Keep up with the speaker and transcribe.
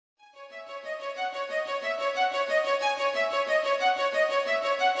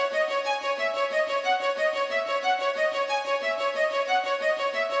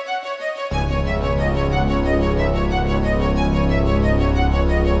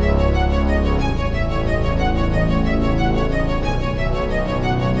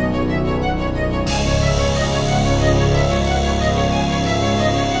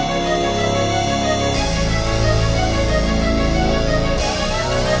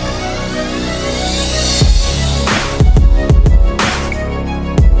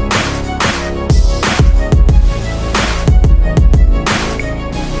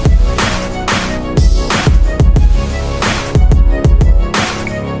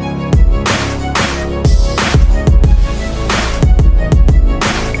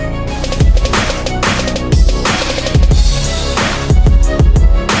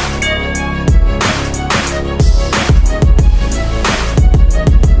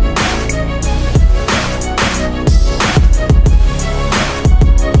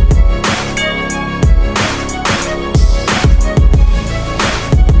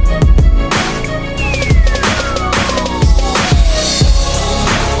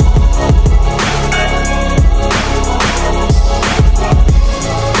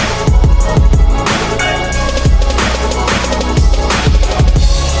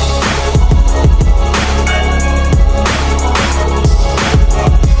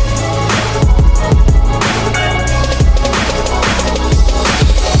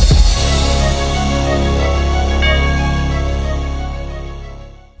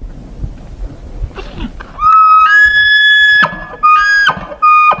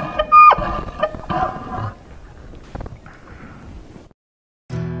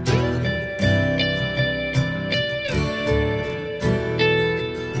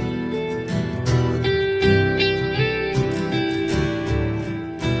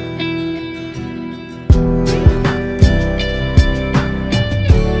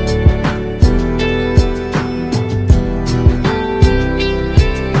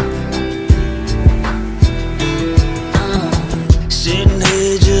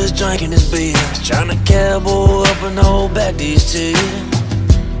drinking this beer, trying to cowboy up and hold back these tears.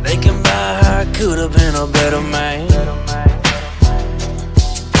 Thinking about how I could have been a better man.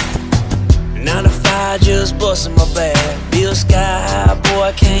 9 to 5 just busting my back. Bill sky high, boy,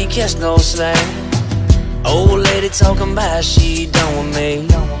 I can't catch no slack. Old lady talking about she done with me.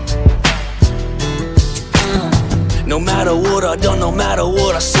 No matter what I done, no matter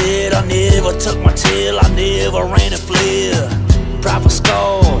what I said, I never tucked my tail, I never ran and fled. Proper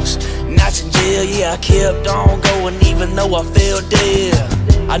scars, nights in jail, yeah, I kept on going even though I fell dead.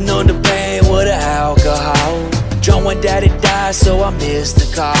 I numbed the pain with the alcohol. Drunk when daddy died, so I missed the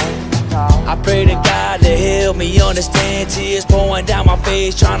call. I pray to God to help me understand. Tears pouring down my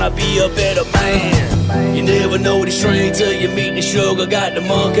face, trying to be a better man. You never know the strength till you meet the sugar. Got the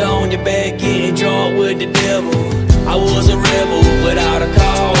monkey on your back, getting drunk with the devil. I was a rebel without a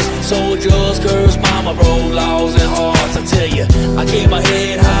cause. Sold drugs, cursed mama, broke laws and hearts. I tell you, I keep my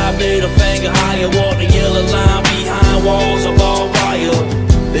head high, middle finger higher. Walk the yellow line behind walls of barbed wire.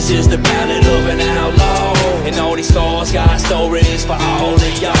 This is the ballad of an outlaw, and all these scars got stories for all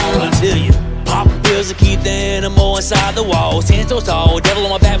of y'all. I tell you, pop pills to keep the animal inside the walls. 10 toes tall, devil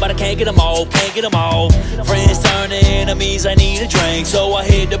on my back, but I can't get them all, can't get them all. Friends turn to enemies, I need a drink, so I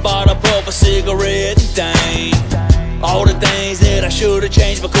hit the bottle, puff a cigarette and think. All the things that I should've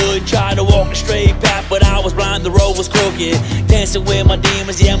changed but couldn't. Try to walk the straight path, but I was blind, the road was crooked. Dancing with my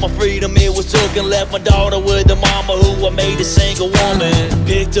demons, yeah, my freedom it was took. And left my daughter with the mama who I made a single woman.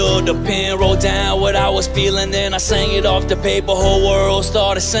 Picked up the pen, wrote down what I was feeling, then I sang it off the paper, whole world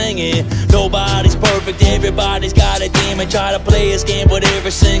started singing. Nobody's perfect, everybody's got a demon. Try to play his game, but every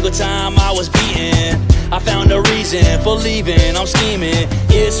single time I was beaten. I found a reason for leaving, I'm scheming.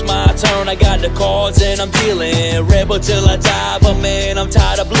 It's my turn, I got the cards and I'm dealing. Rebel till I die, but man, I'm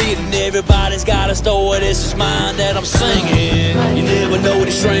tired of bleeding. Everybody's got a story, this is mine that I'm singing. You never know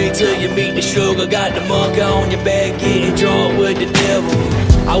the strength till you meet the sugar. Got the monkey on your back, getting drunk with the devil.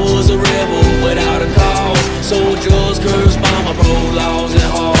 I was a rebel without a cause. Sold drugs, cursed mama, broke laws and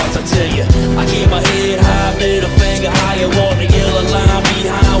hearts. I tell you, I keep my head high, middle finger higher. Walk the yellow line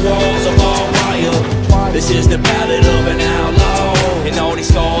behind walls of barbed wire. This is the ballad of an outlaw, and all these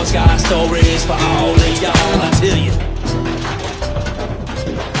scars got stories for all of y'all. I tell you.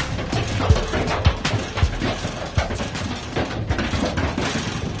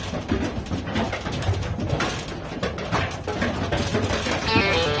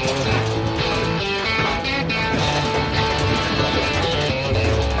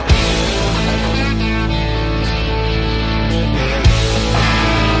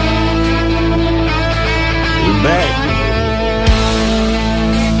 Back.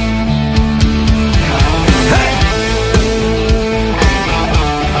 Hey.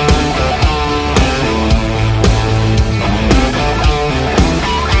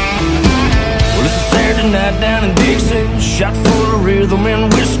 Well, it's a Saturday night down in Dixie, shot full of rhythm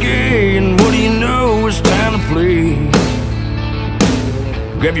and whiskey, and what do you know, it's time to play.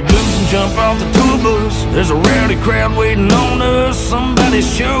 Grab your blues and jump off the tour bus. There's a rowdy crowd waiting on us. Somebody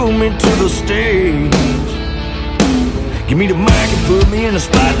show me to the stage. Give me the mic and put me in the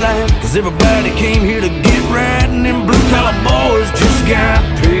spotlight, cause everybody came here to get right, and them blue-collar boys just got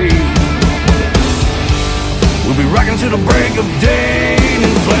paid. We'll be rocking till the break of day,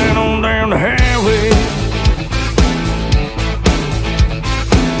 and flying on down the highway.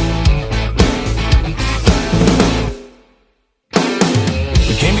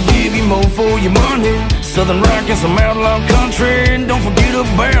 We came to give you more for your money, Southern rock and some outlaw country, and don't forget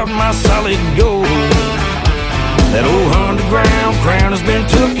about my solid gold. That old underground crown has been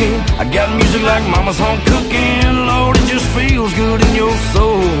tooken. I got music like mama's home cooking. Lord, it just feels good in your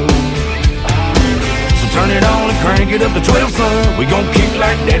soul. So turn it on and crank it up to 12, son. We gon' kick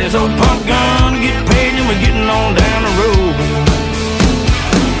like daddy's old pump gun. Get paid and we're getting on down the road.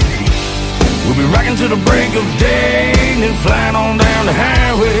 We'll be rocking till the break of day, and then flying on down the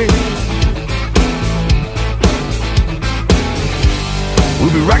highway.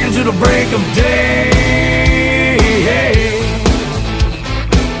 We'll be rocking till the break of day.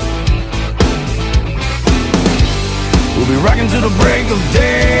 We'll be rocking till the break of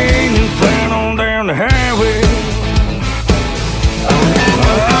day, and flying on down the highway.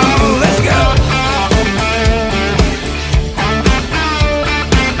 Oh, let's go.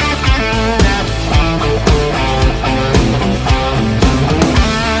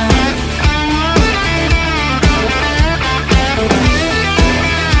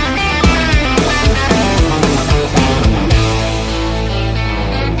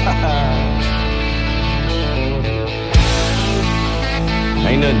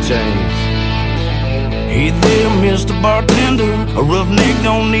 Ain't nothing changed. Hey there, Mr. Bartender, A roughneck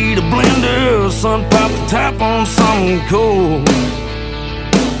don't need a blender. Sun pop the top on something cool.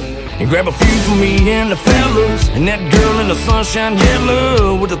 And grab a few for me and the fellas, and that girl in the sunshine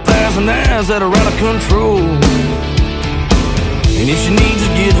yellow with 1,000 eyes that are out of control. And if she needs to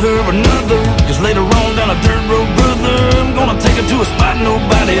get her another, cause later on down a dirt road, brother, I'm gonna take her to a spot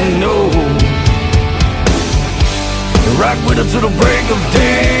nobody knows. And rock with her till the break of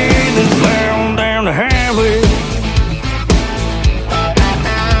day, then fly on down the highway.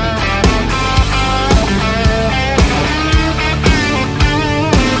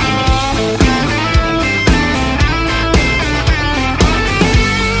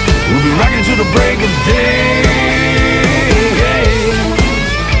 We'll be rocking till the break of day.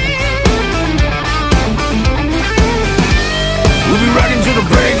 We'll be rocking till the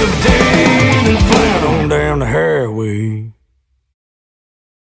break of day, then flying on down the highway.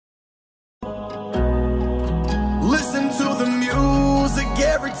 Listen to the music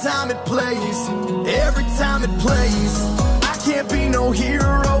every time it plays. Every time it plays. I can't be no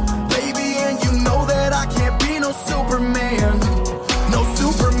hero, baby, and you know that I can't be no Superman. No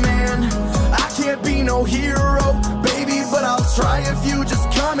Superman. I can't be no hero, baby, but I'll try if you just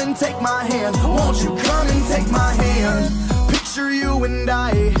come and take my hand. Won't you come and take my hand? Picture you and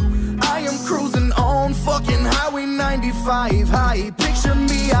I am cruising on fucking Highway 95 high. Picture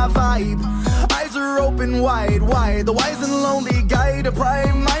me, I vibe. Eyes are open wide, wide. The wise and lonely guy, the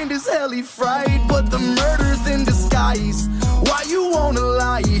prime mind is helly fried, but the murder's in disguise. Why you wanna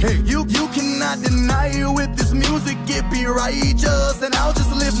lie? Hey, you cannot deny with this music it be righteous, and I'll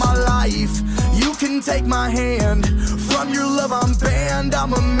just live my life. You can take my hand. From your love I'm banned.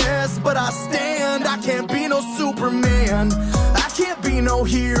 I'm a mess, but I stand. I can't be no Superman. I can't be no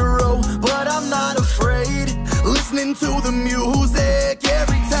hero, but I'm not afraid. Listening to the music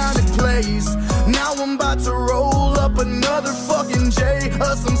every time it plays. Now I'm about to roll up another fucking J,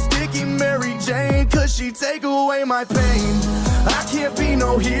 or some sticky Mary Jane, cause she take away my pain. I can't be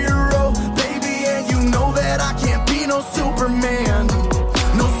no hero, baby, and you know that I can't be no Superman.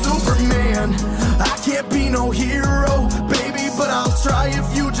 No Superman. I can't be no hero, baby, but I'll try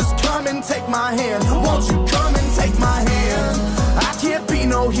if you just come and take my hand. Won't you come and take my hand? I can't be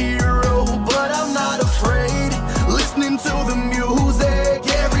no hero, but I'm not afraid. Listening to the music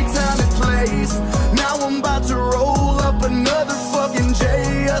every time it plays. Now I'm about to roll up another fucking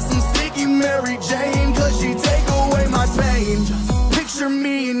J, or some sticky Mary Jane, cause she take away my pain. Picture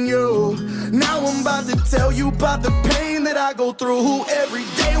me and you. Now I'm about to tell you about the pain that I go through every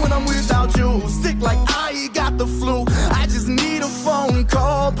day when I'm without you. Sick like I got the flu. I just need a phone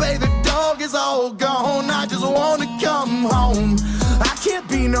call. Baby, the dog is all gone. I just wanna come home. I can't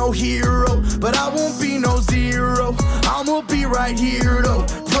be no hero, but I won't be no zero. I'ma be right here though,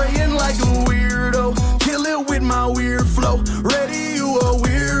 praying like a weirdo. Kill it with my weird flow. Ready, you a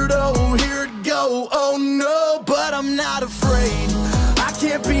weirdo. Here it go. Oh no, but I'm not afraid. I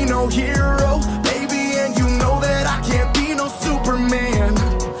can't be no hero, baby, and you know that I can't be no Superman.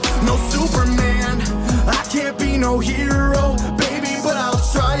 No Superman. I can't be no hero, baby, but I'll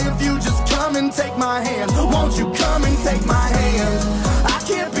try if you just come and take my hand. Won't you come and take my hand? I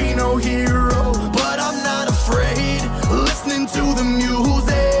can't be no hero, but I'm not afraid. Listening to the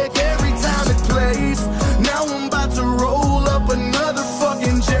music every time it plays. Now I'm about to roll up another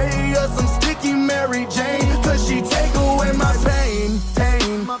fucking J, or some sticky Mary Jane, cause she take away my pain.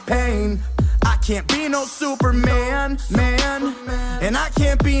 Pain. I can't be no Superman, man, and I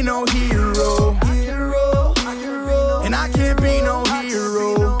can't be no hero. And I can't be no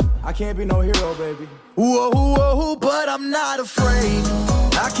hero. I can't be no hero, baby. Whoa, whoa, but I'm not afraid.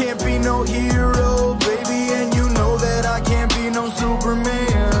 I can't be no hero, baby, and you know that I can't be no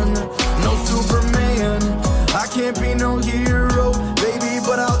Superman. No Superman. I can't be no hero, baby,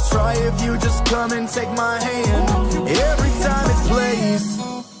 but I'll try if you just come and take my hand. Every time it plays.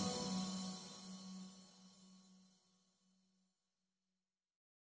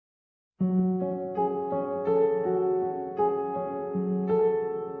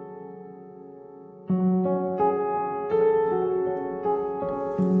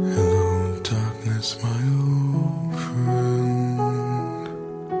 Hello, darkness, my old friend.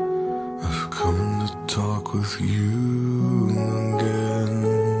 I've come to talk with you again,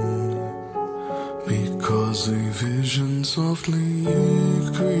 because a vision softly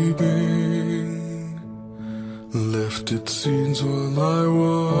creeping left its seeds while I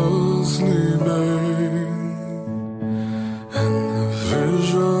was sleeping, and the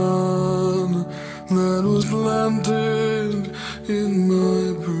vision that was planted in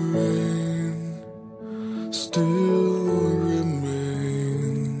my brain still remains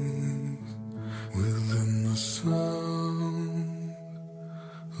within the sound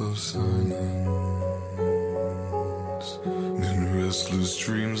of silence. In restless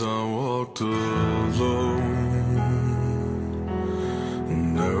dreams I walked alone,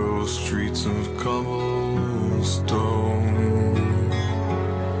 narrow streets of cobblestone.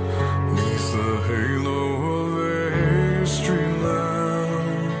 Neath the halo of a street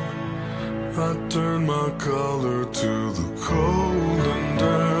lamp, I turned my collar to the cold and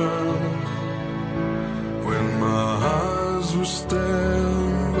damp. When my eyes were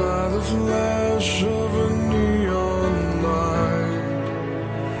stabbed by the flash of a neon light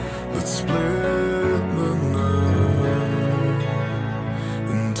that split the night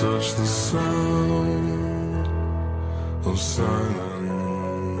and touched the sound of silence.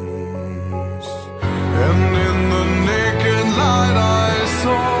 And in the naked light I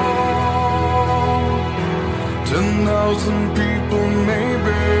saw 10,000 people,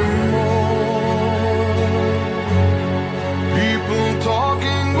 maybe more. People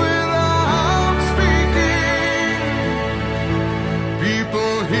talking without speaking,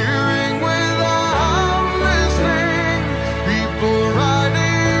 people hearing without listening, people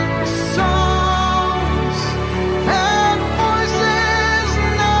writing songs and voices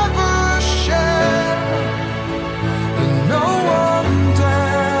never shared, and no one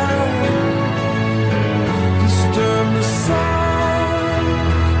dared disturb the sound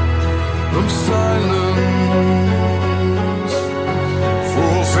of silence.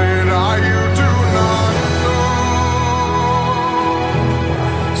 Fool said I, you do not know.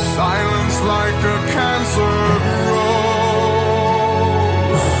 Silence like a cancer grows.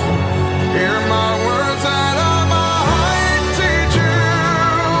 Hear my words that I might teach you.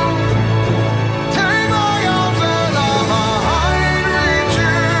 Take my arms that I might reach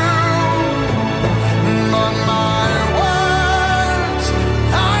you. But my words,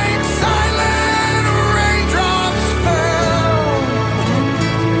 like silent raindrops, fell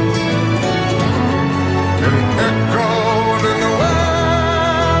and echoed in the wells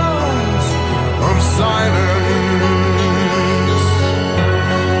of silence.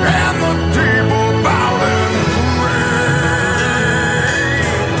 And the people bowed and prayed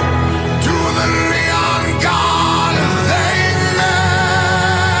to the neon god they made.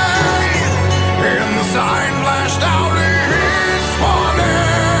 And the sign flashed out his warning,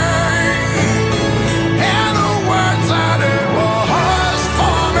 and the words that it was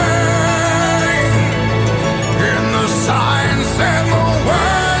forming. And the sign said the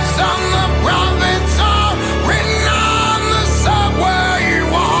words on the prophets are written on the subway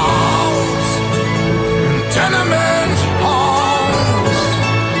walls, in tenement halls,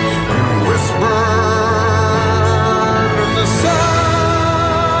 and whispered in the sound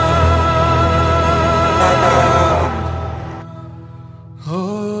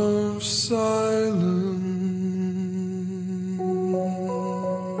of silence.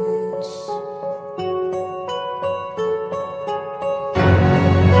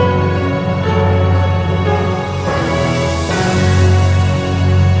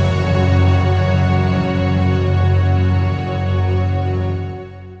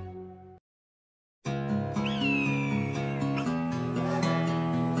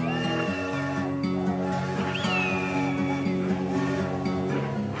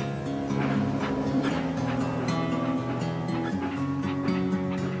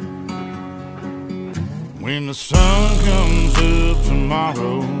 When the sun comes up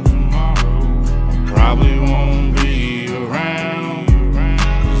tomorrow, I probably won't be around,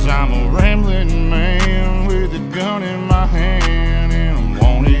 'cause I'm a rambling man with a gun in my hand, and I'm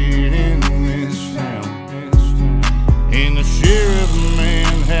wanted in this town. And the sheriff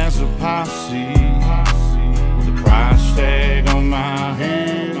man has a posse with a price tag on my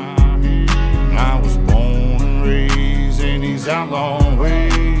head. I was born and raised in these outlaw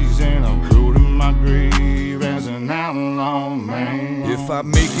ways, and I'll go to my grave as an outlaw man. If I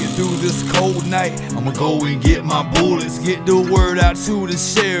make it through this cold night, I'ma go and get my bullets. Get the word out to the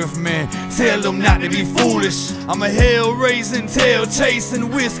sheriff, man. Tell him not to be foolish. I'm a hell-raising, tail-chasing,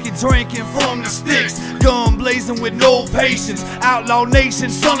 whiskey drinking from the sticks. Gun blazing with no patience. Outlaw nation,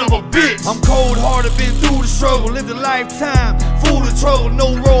 son of a bitch. I'm cold-hearted, been through the struggle. Lived a lifetime full of trouble.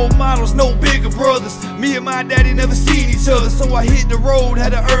 No role models, no bigger brothers. Me and my daddy never seen each other, so I hit the road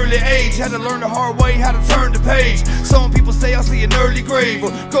at an early age. Had to learn the hard way how to turn the page. Some people say I'll see an early grave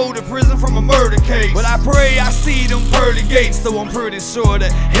or go to prison from a murder case, but I pray I see them pearly gates, though I'm pretty sure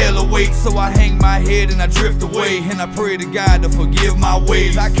that hell awaits. So I hang my head and I drift away, and I pray to God to forgive my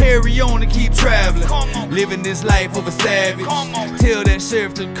ways. I carry on and keep traveling, living this life of a savage. Tell that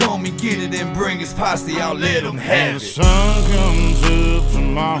sheriff to come and get it and bring his posse, I'll let him have it. When the sun comes up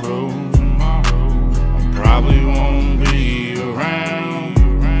tomorrow, I probably won't be around,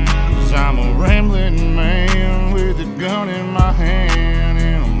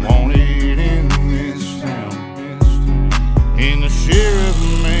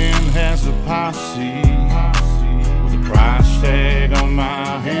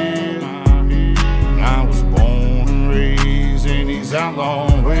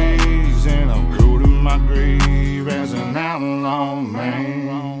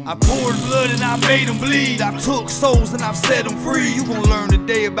 I poured blood and I made them bleed. I took souls and I've set them free. You gon' learn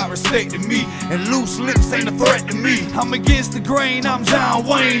today about respecting me, and loose lips ain't a threat to me. I'm against the grain, I'm John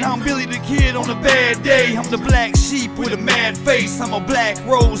Wayne. I'm Billy the Kid on a bad day. I'm the black sheep with a mad face. I'm a black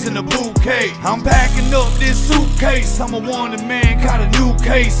rose in a bouquet. I'm packing up this suitcase. I'm a wanted man, got a new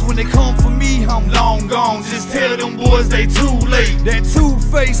case. When they come for me, I'm long gone. Just tell them boys they too late. That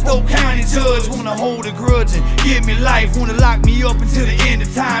two-faced old county judge wanna hold a grudge and give me life. Wanna lock me up until the end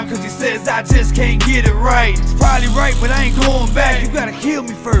of time, cause he says I just can't get it right. It's probably right, but I ain't going back. You gotta kill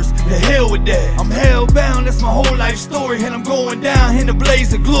me first, the hell with that. I'm hell-bound, that's my whole life story, and I'm going down in a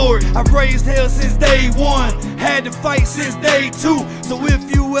blaze of glory. I've raised hell since day one, had to fight since day two. So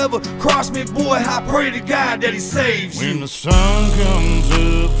if you ever cross me, boy, I pray to God that he saves you. When the sun comes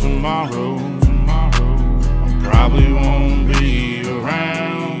up tomorrow, I probably won't be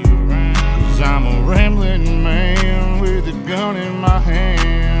around, cause I'm a rambling man with a gun in my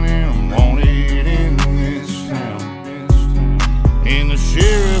hand, and I'm wanted in this town. And the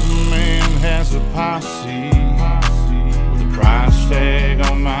sheriff man has a posse with a price tag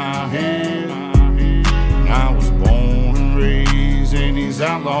on my head. And I was born and raised in these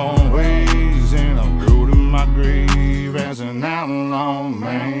outlaw ways, and I'll go to my grave as an outlaw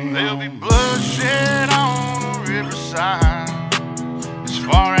man. There'll be bloodshed on the riverside as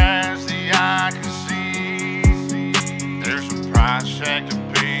far as the eye can see. There's a price tag to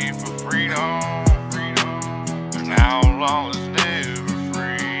pay for freedom. An outlaw is never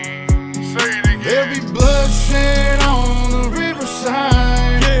free. Say it again. There'll be bloodshed on the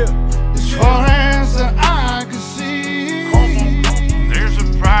riverside, yeah, as far as the eye can see. There's a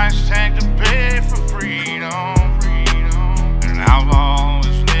price tag to pay for freedom. An outlaw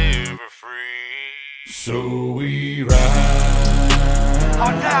is never free. So we ride.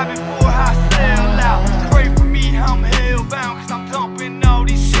 I'll die before I sell out. Pray for me, I'm hellbound, cause I'm dumping all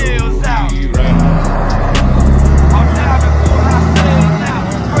these shells out. We ride. I'll die before I sell out.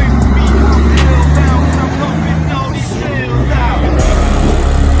 Pray for me, I'm hellbound, cause I'm dumping all these shells out.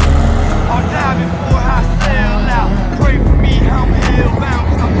 I'll die before I sell out. Pray for me, I'm hellbound,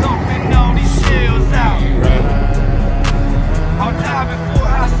 cause I'm dumping all these shells out. I'll die before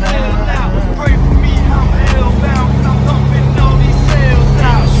I sell out. Pray for me, I'm hellbound, cause I'm dumping all these shells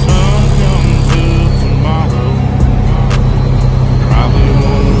out. Sun comes up tomorrow, probably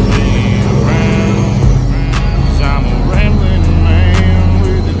won't be around, cause I'm a rambling man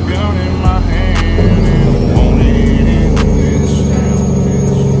with a gun in my hand, and I'm wanted in this town.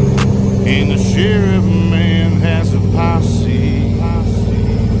 And the sheriff man has a posse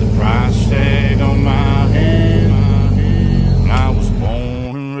with a price tag on my head. And I was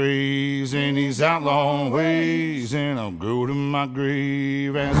born and raised in these outlaw ways, and I'll go to my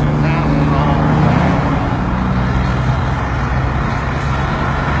grave as an outlaw man.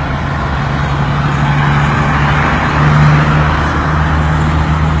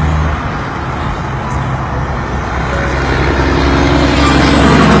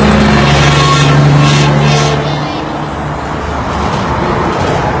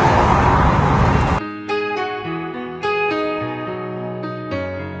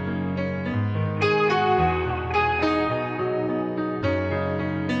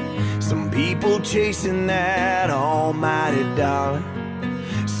 Some people chasing that almighty dollar.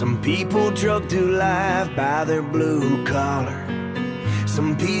 Some people drugged through life by their blue collar.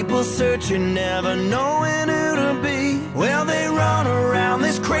 Some people searching, never knowing who to be. Well, they run around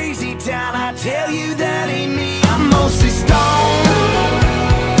this crazy town. I tell you that ain't me. I'm mostly stoned,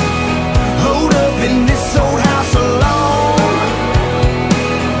 hold up in this old house alone.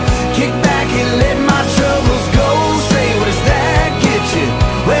 Kick back and let my troubles go. Say, what does that get you?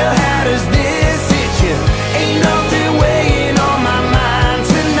 Well, how does this hit you? Ain't nothing weighing on my mind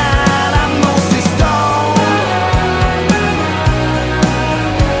tonight. I'm mostly stoned.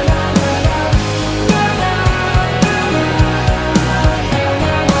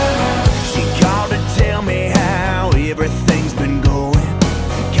 She called to tell me how everything's been going.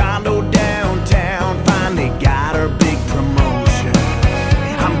 Condo downtown finally got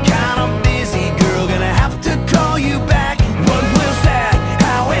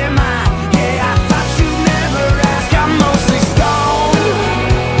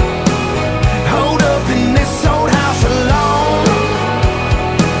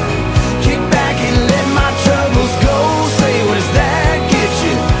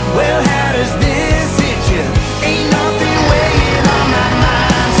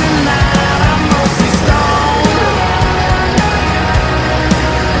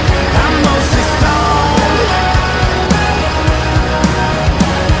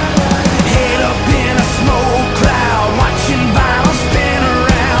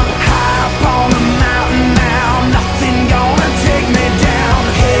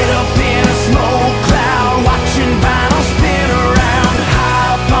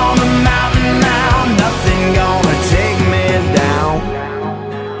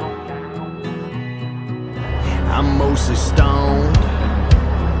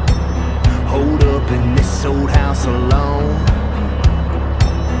house alone.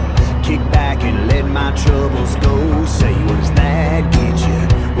 Kick back and let my troubles go. Say, what does that get you?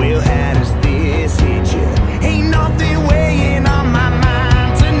 Well, how does this hit you? Ain't nothing weighing on my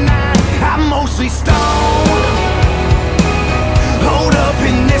mind tonight. I'm mostly stoned, hold up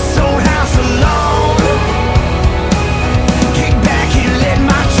in this old house alone. Kick back and let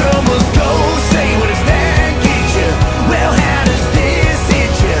my troubles go. Say, what does that get you? Well, how does this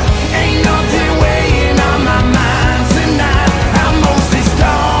hit you? Ain't nothing weighing on my mind tonight. I'm mostly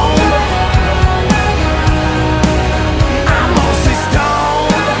stoned, I'm mostly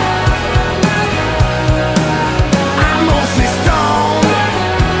stoned, I'm mostly stoned,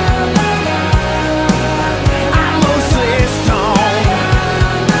 I'm mostly stoned.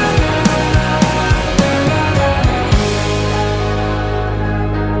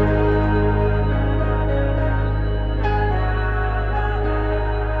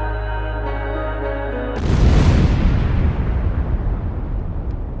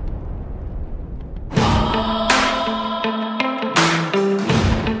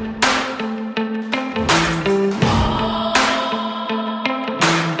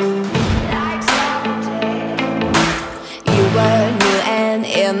 You were new and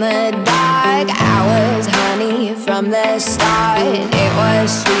in the dark. I was honey from the start. It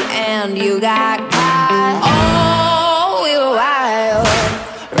was sweet and you got caught. Oh, we were wild,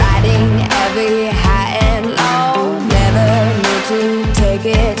 riding every high and low. Never knew to take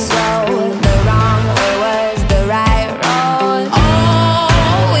it slow. The wrong way was the right road.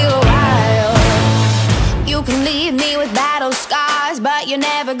 Oh, we were wild. You can leave me with battle scars, but you're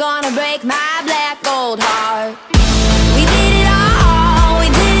never gonna break my black gold heart. We did it all, we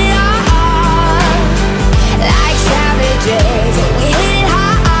did it all, like savages. We hit it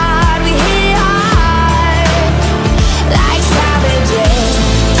hard, we hit it hard, like savages.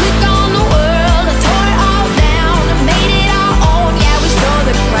 Took on the world and tore it all down and made it our own. Yeah, we stole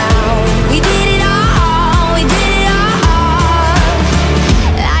the crown. We did it all, we did it all,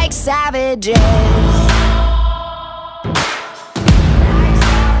 like savages.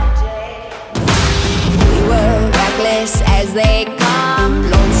 Reckless as they come,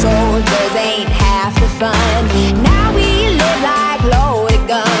 lone soldiers ain't half the fun. Now we live like loaded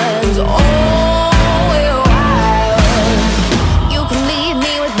guns. Oh, we're wild. You can leave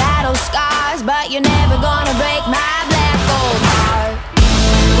me with battle scars, but you're never gonna break my black gold heart.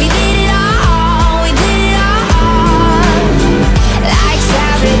 We did it all, we did it all, like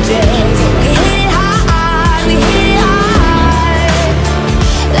savages. We hit it hard, we hit it hard,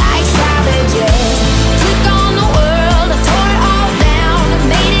 like savages. Took on the world and tore it all down and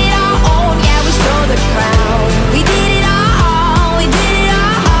made it our own. Yeah, we stole the crown. We did it all, we did it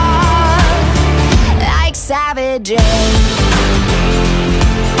all, like savages.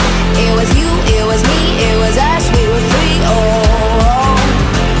 It was you, it was me, it was us, we were free. Oh,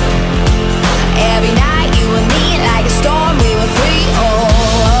 every night you and me, like a storm, we were free. Oh,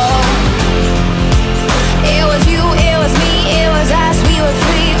 it was you, it was me, it was us, we were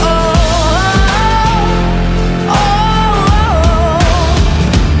free.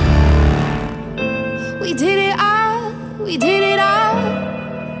 We did it all, we did it all,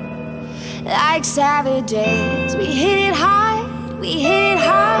 like savages. We hit it hard, we hit it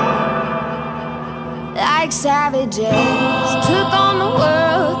hard, like savages. Took on the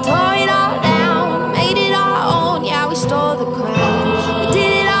world, tore it all down, made it our own. Yeah, we stole the crown. We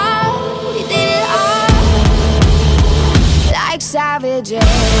did it all, we did it all, like savages.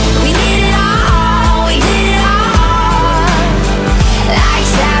 We did it all, we did it all, like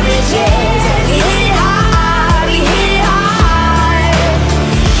savages. We hit it hard, we hit it hard,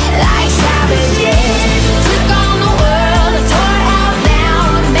 like savages. Took on the world and tore it all down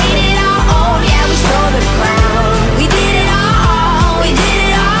and made it our own. Yeah, we stole the crown. We did it all, we did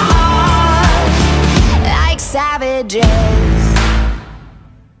it all, like savages.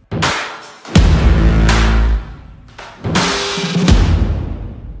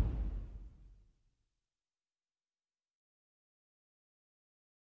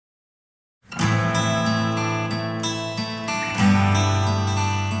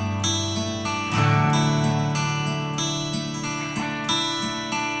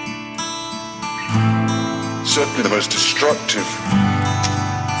 Certainly the most destructive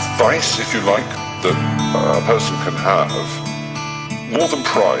vice, if you like, that a person can have, more than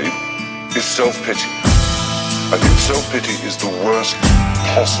pride, is self-pity. I think self-pity is the worst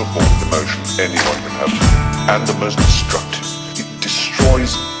possible emotion anyone can have, and the most destructive. It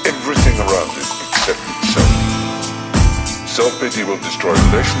destroys everything around it except itself. Self-pity will destroy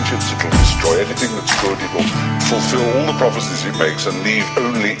relationships, it will destroy anything that's good, it will fulfill all the prophecies it makes and leave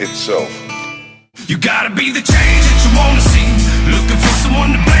only itself. You gotta be the change that you wanna see. Looking for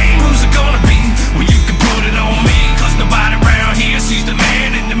someone to blame, who's it gonna be? Well, you can put it on me, cause nobody around here sees the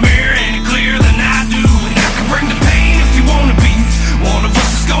man in the mirror any clearer than I do. And I can bring the pain if you wanna be. One of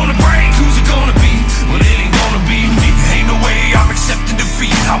us is gonna break, who's it gonna be? Well, it ain't gonna be me. Ain't no way I'm accepting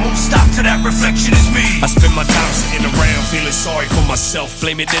defeat. I won't stop till that reflection is me. I spend my time sitting around feeling sorry for myself,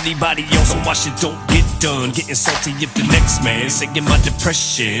 blaming anybody else on why shit don't get done. Getting salty if the next man saying my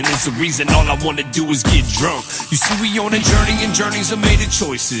depression is the reason. All I wanna do is get drunk. You see, we on a journey, and journeys are made of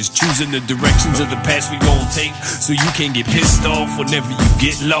choices, choosing the directions of the past we gon' take. So you can get pissed off whenever you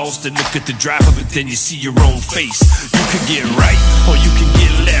get lost and look at the driver, but then you see your own face. You can get right, or you can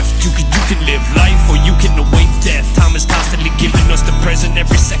get left. You can live life, or you can await death. Time is constantly giving us the present,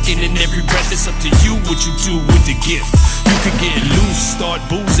 every second and every breath. It's up to you what you do with the gift. You can get loose, start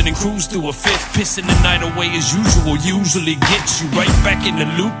boozing and cruise through a fifth. Pissing the night away as usual usually gets you right back in the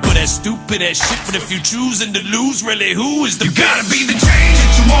loop of that stupid ass shit. But if you choosing to lose, really, who is the You gotta be the change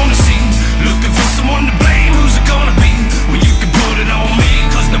that you wanna see. Looking for someone to blame, who's it gonna be? Well, you can put it on me,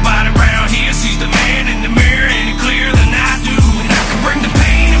 cause nobody around here sees the man in the mirror any clearer than I do. And I can bring the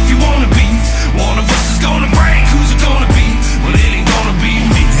pain if you wanna be. One of us is gonna break, who's it gonna be? Well, it ain't gonna be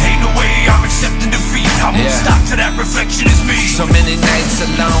me. Ain't no way I'm accepting defeat. I won't stop till that reflection is me. So many nights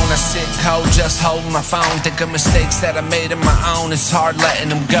alone, I sit cold, just holding my phone. Think of mistakes that I made of my own. It's hard letting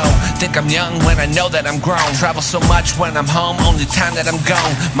them go. Think I'm young when I know that I'm grown. Travel so much when I'm home, only time that I'm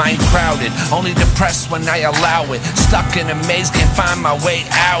gone. Mind crowded, only depressed when I allow it. Stuck in a maze, can't find my way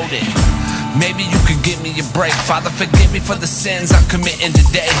out it. Maybe you could give me a break. Father, forgive me for the sins I'm committing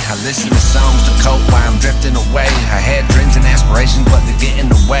today. I listen to songs to cope while I'm drifting away. I had dreams and aspirations, but they're getting in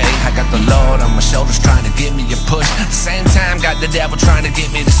the way. I got the Lord on my shoulders trying to give me a push. At the same time, got the devil trying to get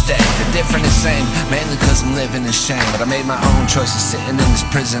me to stay. The different and same, mainly cause I'm living in shame. But I made my own choices sitting in this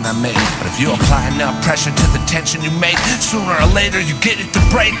prison I made. But if you apply enough pressure to the tension you make, sooner or later you get it to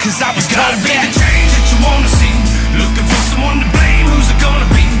break. Cause I was gotta told be that the change that you wanna see. Looking for someone to blame, who's it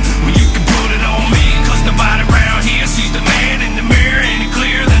gonna be? Well, you can put it on me, cause nobody around here sees the man in the mirror any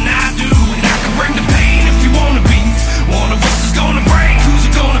clearer than I do. And I can bring the pain if you wanna be. One of us is gonna break, who's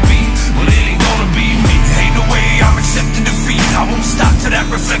it gonna be? Well, it ain't gonna be me. Ain't no way I'm accepting defeat. I won't stop till that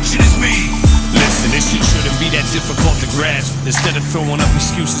reflection is me. Listen, this shit shouldn't be that difficult to grasp. Instead of throwing up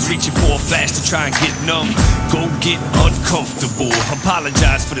excuses, reaching for a flash to try and get numb, go get uncomfortable.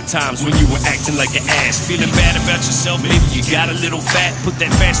 Apologize for the times when you were acting like an ass. Feeling bad about yourself, maybe you got a little fat. Put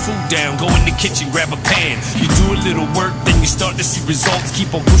that fast food down, go in the kitchen, grab a pan. You do a little work, then you start to see results.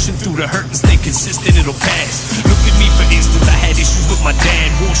 Keep on pushing through the hurt and stay consistent, it'll pass. Look at me for instance, I had issues with my dad.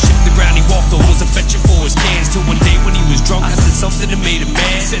 Wore shit the ground he walked on, was affection for his cans. Till one day when he was drunk, I said something that made him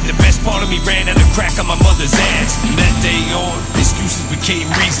mad. Said the best part of me ran out of crack on my mother's ass. From that day on, excuses became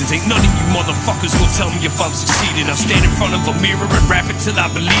reasons. Ain't none of you motherfuckers gonna tell me if I'm succeeding. I'll stand in front of a mirror and rap it till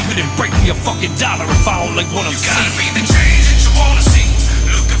I believe it. And break me a fucking dollar if I don't like what I'm seeing. You gotta be the change that you wanna see.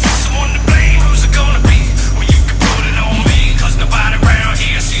 Looking for someone to blame, who's it gonna be? Well, you can put it on me, cause nobody around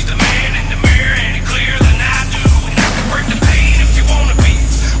here sees the man in the mirror any clearer than I do. And I can bring the pain if you wanna be.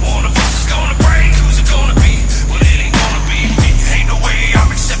 One of us is gonna break, who's it gonna be? Well, it ain't gonna be me. Ain't no way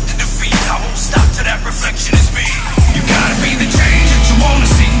I'm accepting defeat. I won't stop till that reflection is me. You gotta be the change that you wanna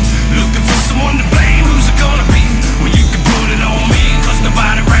see. Looking for someone to blame, who's it gonna be? Well, you can put it on me, cause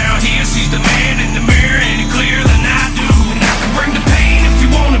nobody around here sees the man in the mirror any clearer than I do. And I can bring the pain if you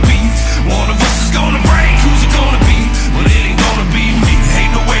wanna be. One of us is gonna break, who's it gonna be? Well, it ain't gonna be me.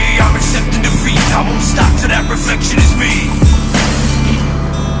 Ain't no way I'm accepting defeat. I won't stop till that reflection is me.